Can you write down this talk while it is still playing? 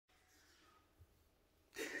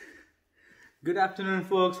Good afternoon,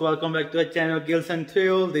 folks. Welcome back to our channel, Gills and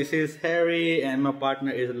Thrill. This is Harry, and my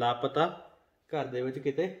partner is Lapata. ਘਰ ਦੇ ਵਿੱਚ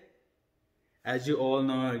ਕਿਤੇ. As you all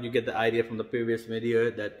know, you get the idea from the previous video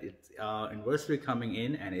that it's our anniversary coming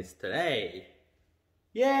in, and it's today.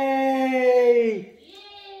 Yay!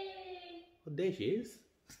 Yay! Oh, there she is.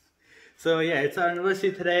 So yeah, it's our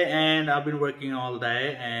anniversary today, and I've been working all day.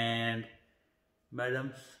 And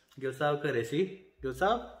Madam Gil Saab kare si. Gil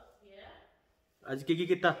Saab? Yeah. Aj ki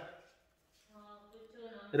kita?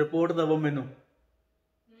 Report दवो मैनू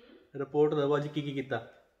report दवो अज की कीता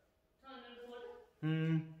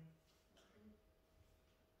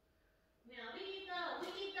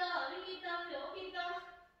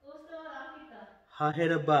हाय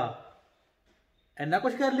रब्बा इन्ना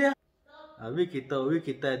कुछ कर लिया अभी कीता वो भी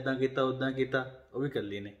कीता इदा कीता उदा कीता वो भी कर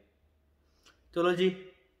ली ने चलो जी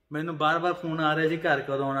मैनू बार बार फोन आ रहा जी घर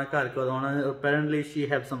कदों आना apparently she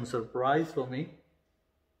have some surprise for me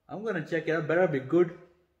I'm gonna check it out better be good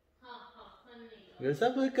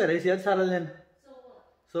सब तुम घरे से सारा दिन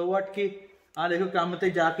सो वट की आ देखो काम ते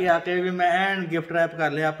जाके आके भी मैं एंड गिफ्ट रैप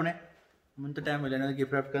कर लिया अपने मैं तो टाइम मिले ना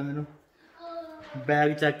गिफ्ट रैप करने नू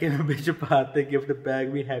बैग चक के मैं बिच पाते गिफ्ट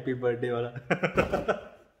बैग भी हैप्पी बर्थडे वाला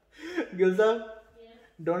गिल साहब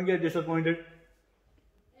don't get disappointed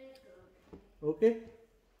okay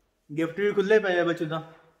gift भी खुले पे है बच्चों का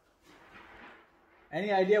any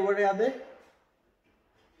idea what are they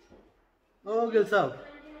ओ गिल साहब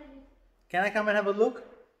Can I come and have a look?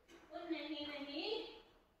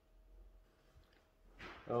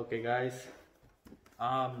 Okay, guys.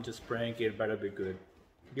 I'm just praying it better be good.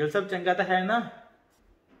 Gil sab changa ta hai na?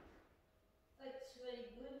 It's very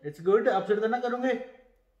good. It's good. Upset तो ना करूँगे?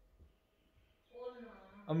 Oh no.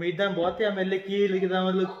 उम्मीदां बहुत है मेरे लिए की लिखता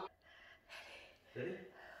मतलब.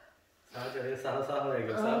 सारा होएगा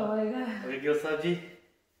गिल साहब. ओके गिल साहब जी.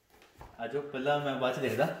 आजो पहला मैं बाद से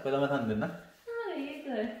देखदा. पहला मैं थान देना. हाँ ये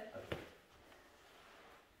कर.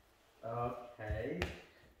 Okay.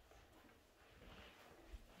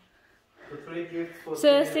 So 3 gifts for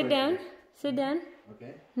Sir, sit down. Sit down. Okay.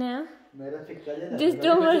 Now. मेरा फिक्का जा Just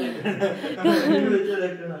don't worry.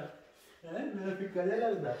 मेरा फिक्का जा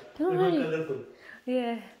लगता. Don't worry. Colorful.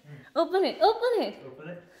 Yeah. Open it. Open it.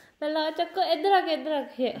 Open it. पहला चक्को इधर आके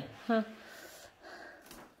ये हाँ.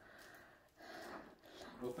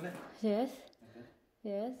 Open it. Yes. Okay.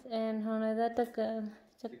 Yes. And ਹੁਣ ਇਹਦਾ ਢੱਕਣ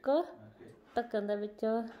ਚੱਕੋ. ਢੱਕਣ ਦੇ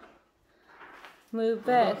ਵਿੱਚੋਂ. Move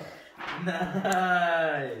back.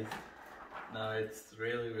 Nice. No, it's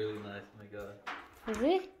really, really nice. Oh my God. Is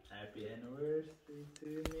it? Happy anniversary to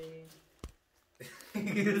me.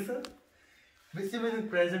 Miss you with a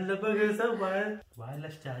present. Look, Gilsa.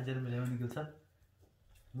 Wireless charger. Gilsa.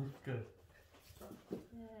 Look. Yes.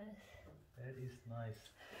 That is nice.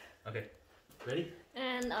 Okay. Ready?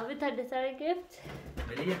 And are we the dessert gift?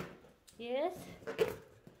 Ready? Yes.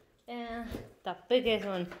 And the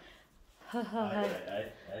biggest one.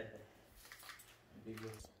 Big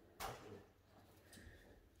one.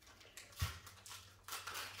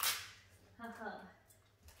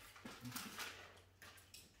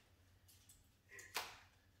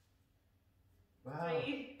 Wow.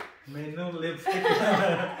 Menu lipstick.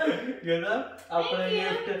 Good enough? Thank you.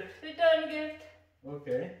 Gift. Return gift.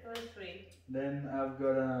 Okay. For free. Then I've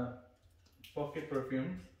got a pocket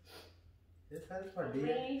perfumes. This has for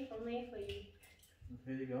dear. For me, for you.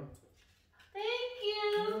 Here you go. Thank you.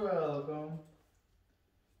 You're welcome.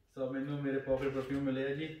 So मैंने मेरे pocket perfume मिले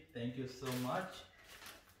जी. Thank you so much.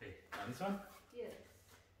 Hey, this one? Yes.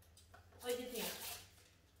 What do you think?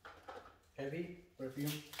 Heavy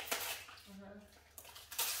perfume.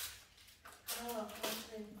 Oh,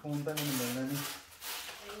 okay. Phone था मैंने मिलना नहीं.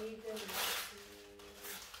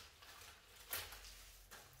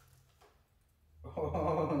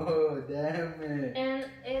 Oh, damn it. And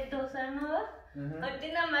if those are not, और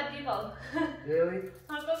जितना मर्जी पाओ. Really?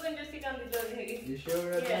 हमको कंजूसी करने की जरूरत है. You sure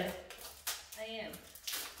about that? Yes, I am.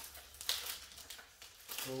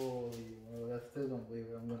 Holy, well, I still don't believe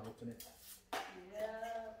it. I'm gonna open it.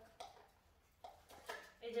 Yeah.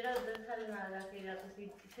 ये जरा उधर साले ना आजा कि रात उसी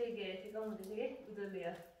से गए थे कौन मुझे गए उधर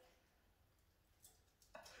लिया.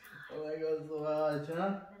 Oh my God, so much,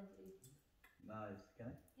 huh? Nice. Can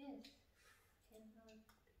I? Yes.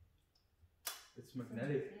 It's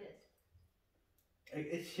magnetic. Yes.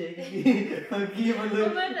 It's shaky. Okay,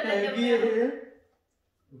 मतलब heavy है.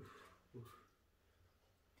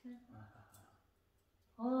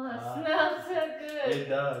 Oh, it smells so good. It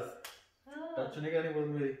does. Touch नहीं करनी बोल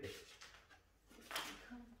मेरी.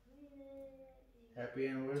 Happy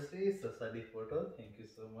anniversary, society photo. Thank you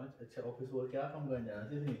so much. अच्छा office work क्या काम करने जाना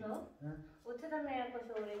थी नहीं? No. उठे तो मैं कुछ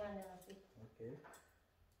और ही करने जाना थी. Okay.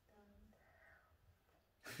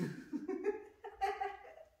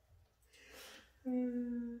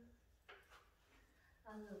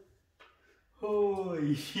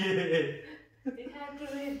 Holy shit. You have to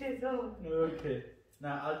read this one. Okay.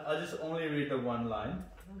 Now I'll just only read the one line.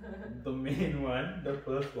 The main one, the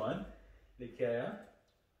first one. Likha,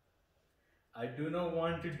 I do not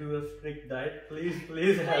want to do a strict diet.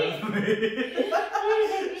 Please help me.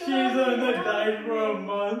 She's on a diet for a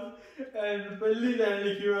month. And Billy and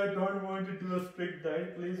Likha, I don't want to do a strict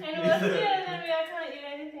diet. Please And help what's me. the other? I can't eat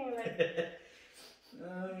anything like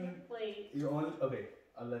please. You only okay.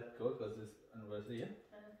 I'll let go because it's anniversary. Yeah.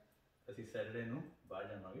 As he Saturday, no. Bye,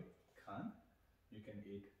 Janagi. Khan, you can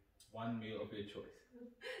eat one meal of your choice.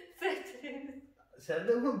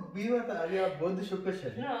 Saturday को बीमार था आगे आप बहुत शुक्र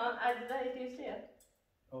Shani. No, I did that Tuesday.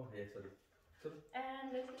 Oh yeah, sorry. So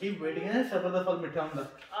And keep waiting है सब दा फल मिठा होगा.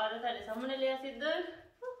 और तारे सामने लिया सिद्धू.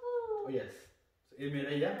 Oh yes. So ये मेरा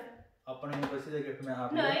ही है. अपने यूनिवर्सिटी का गिफ्ट मैं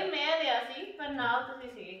आप. नहीं मैं लिया सी पर नाव तो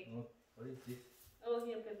सी. Oh, what is this? Oh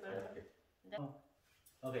here paper. Okay. Oh.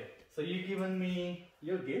 Okay. So you given me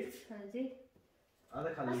your gifts. हाँ जी. आधा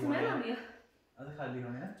खाली होने. स्मेल आ गया. आधा खाली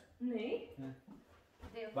होने हैं. नहीं.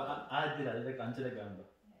 But I did the country gamba.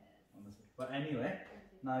 Honestly. But anyway,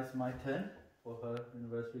 now it's my turn for her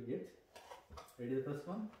anniversary gift. Ready the first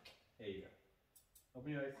one? Here you go.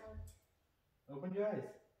 Open your eyes. Open your eyes.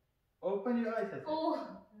 Open your eyes. Oh.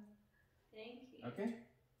 Thank you. Okay?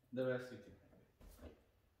 The rest you can have.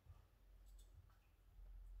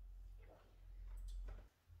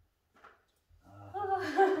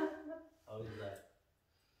 How is that?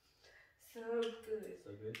 So good.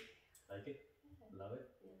 So good? Like it? Love it?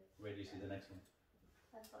 Yeah. Where do you see the next one?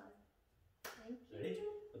 That's fine. Thank you. Ready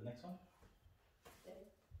for the next one?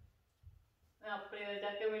 मैं अपने वाला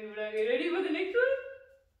जाके मैंने बोला कि ready for the next one?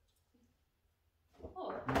 Oh.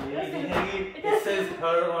 It says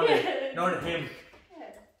her on it, not him.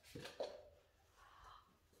 Yeah.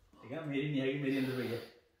 ठीक है मेरी नहीं आएगी मेरी अंदर भैया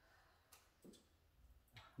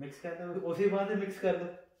मिक्स कर दो उसी बात में मिक्स कर दो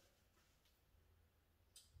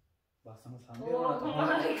बस हम सामने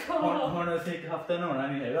होना से एक हफ्ता ना होना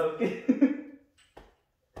नहीं है okay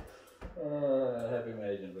happy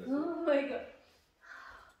marriage anniversary Oh my god.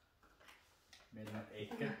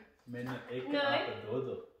 मैंने एक आप दो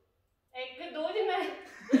एक दो दिन है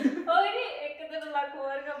और नहीं एक तो लाख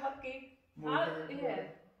और का पक्की हाँ ये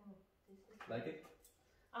like it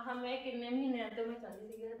हाँ मैं कितने महीने तो मैं चाहती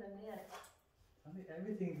थी कि नहीं यार अभी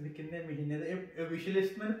everything कितने महीने ये विश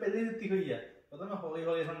लिस्ट मैंने पहले ही ਦਿੱਤੀ ਹੋਈ ਹੈ पता मैं हौली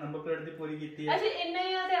हौली हम नंबर प्लेट ਦੀ ਪੂਰੀ ਕੀਤੀ ਹੈ अच्छा इन्ने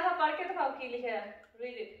यार ते आह पढ़ के दिखाओ की लिखा है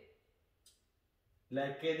read it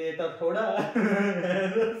लेके देता थोड़ा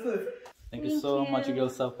Thank you so much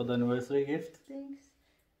yourself for the anniversary gift. Thanks.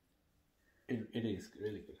 It is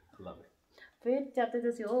really good. I love it. फिर चाहते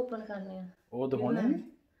तो ओपन करने हैं Oh, the one?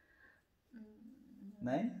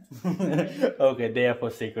 No? Okay, they are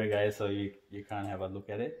for secret, guys, so you can't have a look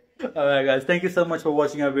at it. Alright, guys, thank you so much for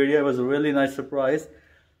watching our video. It was a really nice surprise.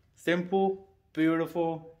 Simple, beautiful,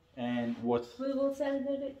 and what? We will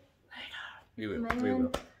celebrate it. We will.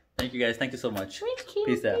 Thank you, guys. Thank you so much. Thank you.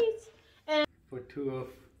 Peace out. For two of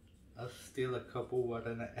us, still a couple. What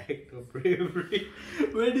an act of bravery.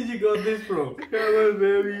 Where did you got this from? Come on,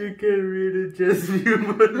 baby, you can read it. Just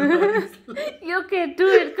human life. You can do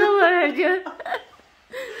it. Come on, Arjun.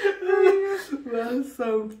 Well,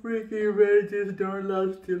 some freaking marriages don't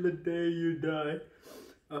last till the day you die.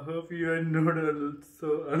 I hope you are not so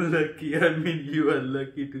unlucky. I mean, you are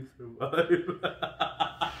lucky to survive.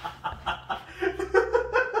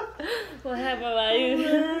 What happened about you?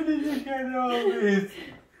 Where did you get all this?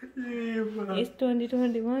 It's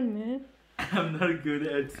 2021, man. I'm not good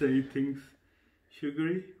at saying things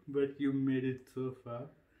sugary, but you made it so far.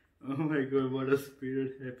 Oh my god, what a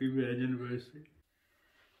spirit. Happy marriage anniversary.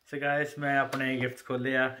 So guys, मैं अपने gifts खोल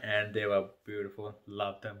लिया and they were beautiful.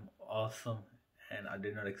 Love them. Awesome. And I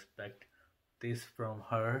did not expect this from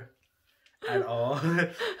her at all.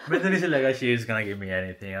 मैं तो नहीं से लगा she is gonna give me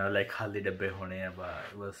anything. Like खाली डब्बे होने हैं, but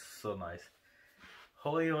it was so nice.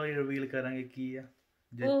 हौली हौली reveal करेंगे की है.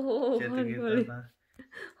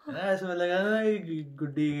 ऐसा लगा ना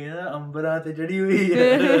गुड्डी ना अंबरा ते जड़ी हुई है.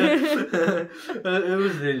 It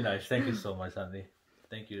was really nice. Thank you so much, Sandy.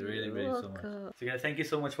 Thank you really so much. So guys, thank you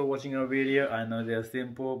so much for watching our video. I know they are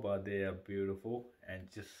simple, but they are beautiful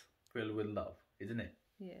and just filled with love, isn't it?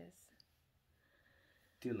 Yes.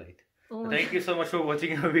 Too late. Thank you so much for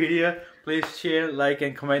watching our video. Please share, like,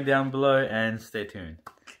 and comment down below, and stay tuned.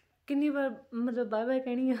 कितनी बार मतलब bye bye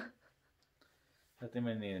कहनी है? I think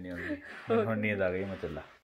मैं नींद नहीं आऊंगी. मैं नींद आ गई मैं चला.